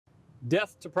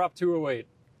Death to Prop 208.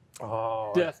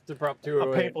 Oh, Death to Prop a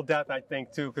 208. painful death, I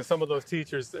think, too, because some of those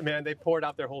teachers, man, they poured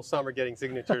out their whole summer getting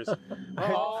signatures.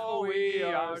 All we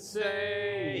are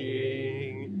saying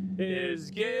is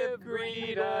give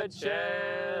greed a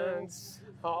chance.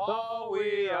 All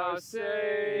we are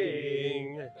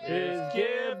saying is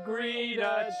give greed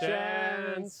a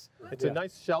chance. It's a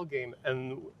nice shell game,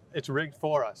 and it's rigged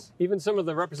for us. Even some of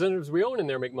the representatives we own in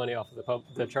there make money off of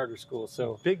the charter school.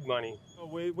 So Big money.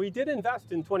 We did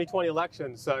invest in 2020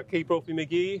 elections. Cape Brophy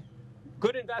McGee,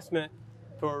 good investment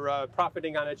for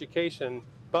profiting on education.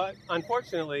 But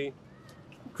unfortunately,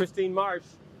 Christine Marsh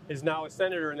is now a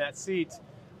senator in that seat.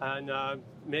 And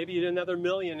maybe another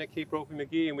million at Cape Brophy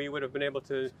McGee, and we would have been able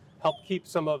to help keep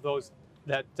some of those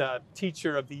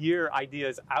teacher of the year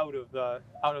ideas out of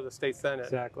the state senate.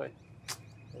 exactly.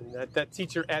 And that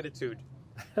teacher attitude,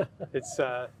 it's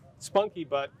spunky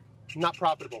but not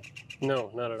profitable. No,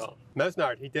 not at all.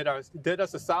 Mesnard, he did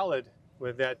us a solid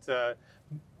with that.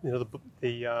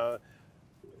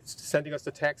 Sending us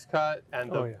the tax cut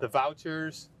and the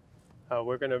vouchers.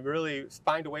 We're going to really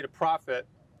find a way to profit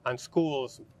on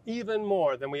schools even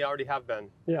more than we already have been.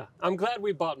 Yeah, I'm glad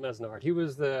we bought Mesnard. He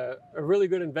was a really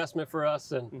good investment for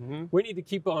us, and we need to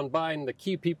keep on buying the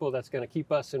key people that's going to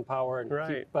keep us in power and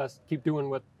keep doing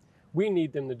what we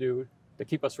need them to do to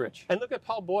keep us rich. And look at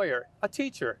Paul Boyer, a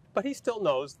teacher, but he still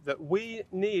knows that we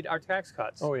need our tax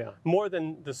cuts. Oh, yeah. More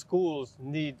than the schools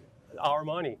need our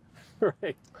money.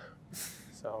 Right.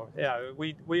 So, yeah,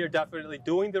 we are definitely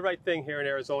doing the right thing here in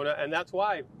Arizona, and that's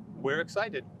why we're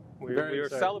excited. We're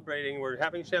celebrating. We're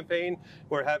having champagne.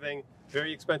 We're having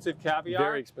very expensive caviar.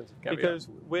 Very expensive caviar. Because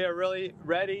we are really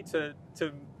ready to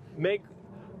make,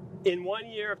 in 1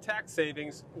 year of tax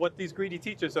savings, what these greedy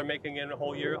teachers are making in a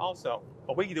whole year also.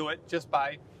 But we can do it just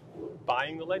by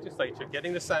buying the legislature,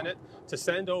 getting the Senate to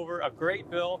send over a great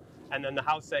bill, and then the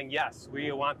House saying, yes,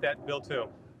 we want that bill too.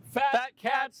 Fat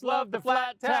cats love the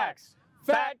flat tax.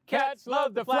 Fat cats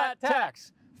love the flat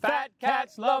tax. Fat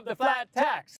cats love the flat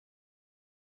tax.